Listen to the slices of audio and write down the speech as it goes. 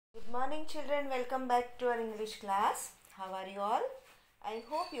Morning children, welcome back to our English class. How are you all? I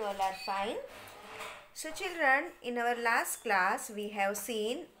hope you all are fine. So children, in our last class we have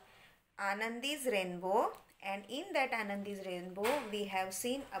seen Anandi's rainbow, and in that Anandi's rainbow we have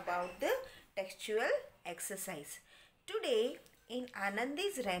seen about the textual exercise. Today in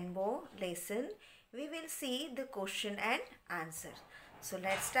Anandi's rainbow lesson we will see the question and answer. So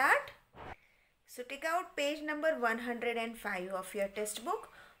let's start. So take out page number 105 of your textbook.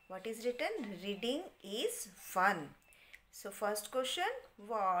 What is written? Reading is fun. So first question,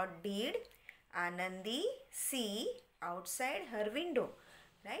 what did Anandi see outside her window?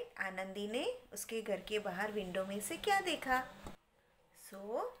 Right? Anandi ने उसके घर के बाहर window में से क्या देखा?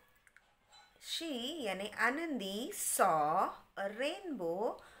 So she यानी Anandi saw a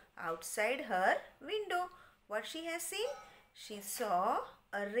rainbow outside her window. What she has seen? She saw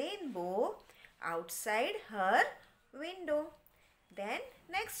a rainbow outside her window. Then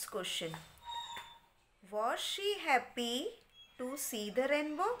next question, was she happy to see the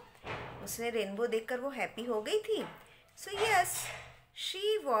rainbow? उसने रेनबो देखकर वो happy हो गई थी. So yes,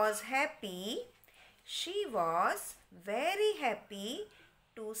 she was happy. She was very happy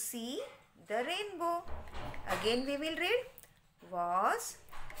to see the rainbow. Again we will read. Was,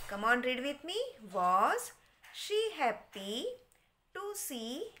 come on, read with me. Was she happy to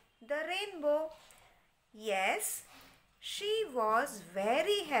see the rainbow? Yes, she was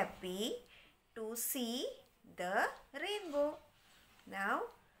very happy to see the rainbow. Now,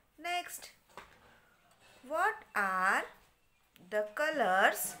 next. What are the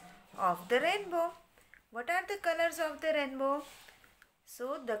colors of the rainbow? What are the colors of the rainbow?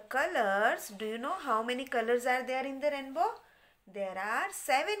 So, the colors, do you know how many colors are there in the rainbow? There are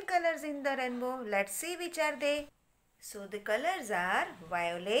 7 colors in the rainbow. Let's see which are they. So, the colors are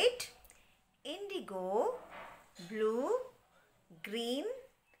violet, indigo, blue, green,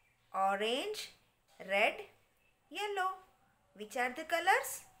 orange, red, yellow. Which are the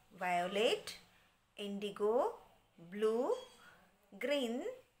colors? Violet, indigo, blue, green,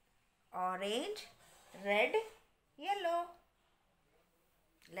 orange, red, yellow.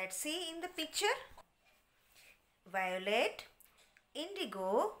 Let's see in the picture. Violet,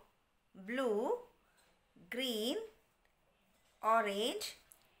 indigo, blue, green, orange,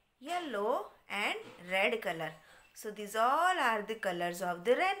 yellow and red color. So these all are the colors of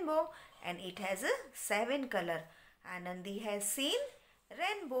the rainbow, and it has a 7 color. Anandi has seen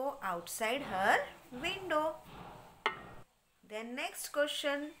rainbow outside her window. Then next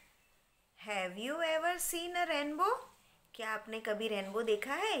question, have you ever seen a rainbow? क्या आपने कभी rainbow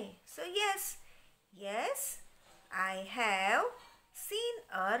देखा है? So yes, I have seen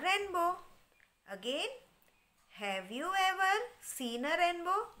a rainbow. Again, have you ever seen a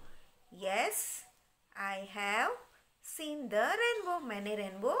rainbow? Yes, I have seen the rainbow. मैंने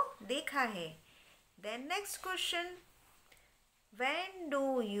rainbow देखा है. Then next question, when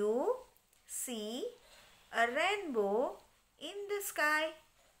do you see a rainbow in the sky?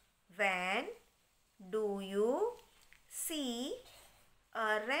 When do you see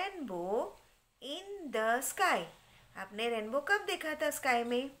a rainbow in the sky? आपने rainbow कब देखा था sky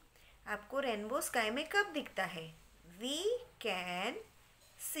में? आपको rainbow sky में कब दिखता है? We can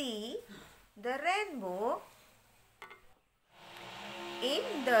see the rainbow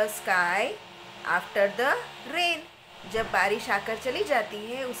in the sky after the rain. जब बारिश आकर चली जाती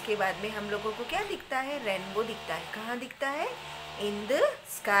है उसके बाद में हम लोगों को क्या दिखता है? रेनबो दिखता है. कहाँ दिखता है? In the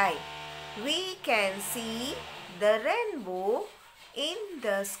sky. We can see the rainbow in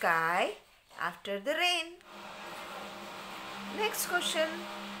the sky after the rain. Next question,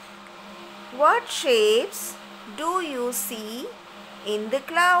 what shapes do you see in the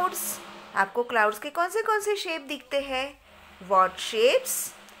clouds? आपको क्लाउड्स के कौन से शेप दिखते हैं? What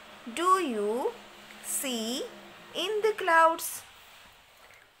shapes do you see in the clouds?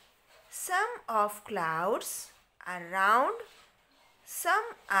 Some of clouds are round,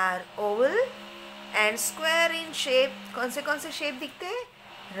 some are oval and square in shape. कौन से shape दिखते हैं?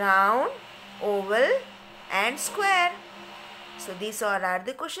 Round, oval and square. So these all are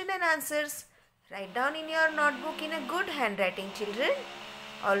the question and answers. Write down in your notebook in a good handwriting, children.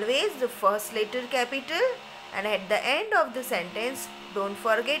 Always the first letter capital, and at the end of the sentence don't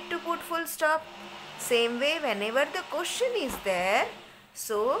forget to put full stop. Same way whenever the question is there,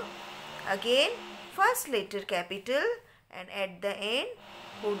 so again first letter capital and at the end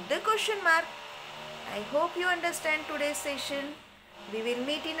put the question mark. I hope you understand today's session. We will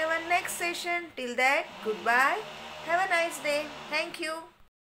meet in our next session. Till that, goodbye. Have a nice day. Thank you.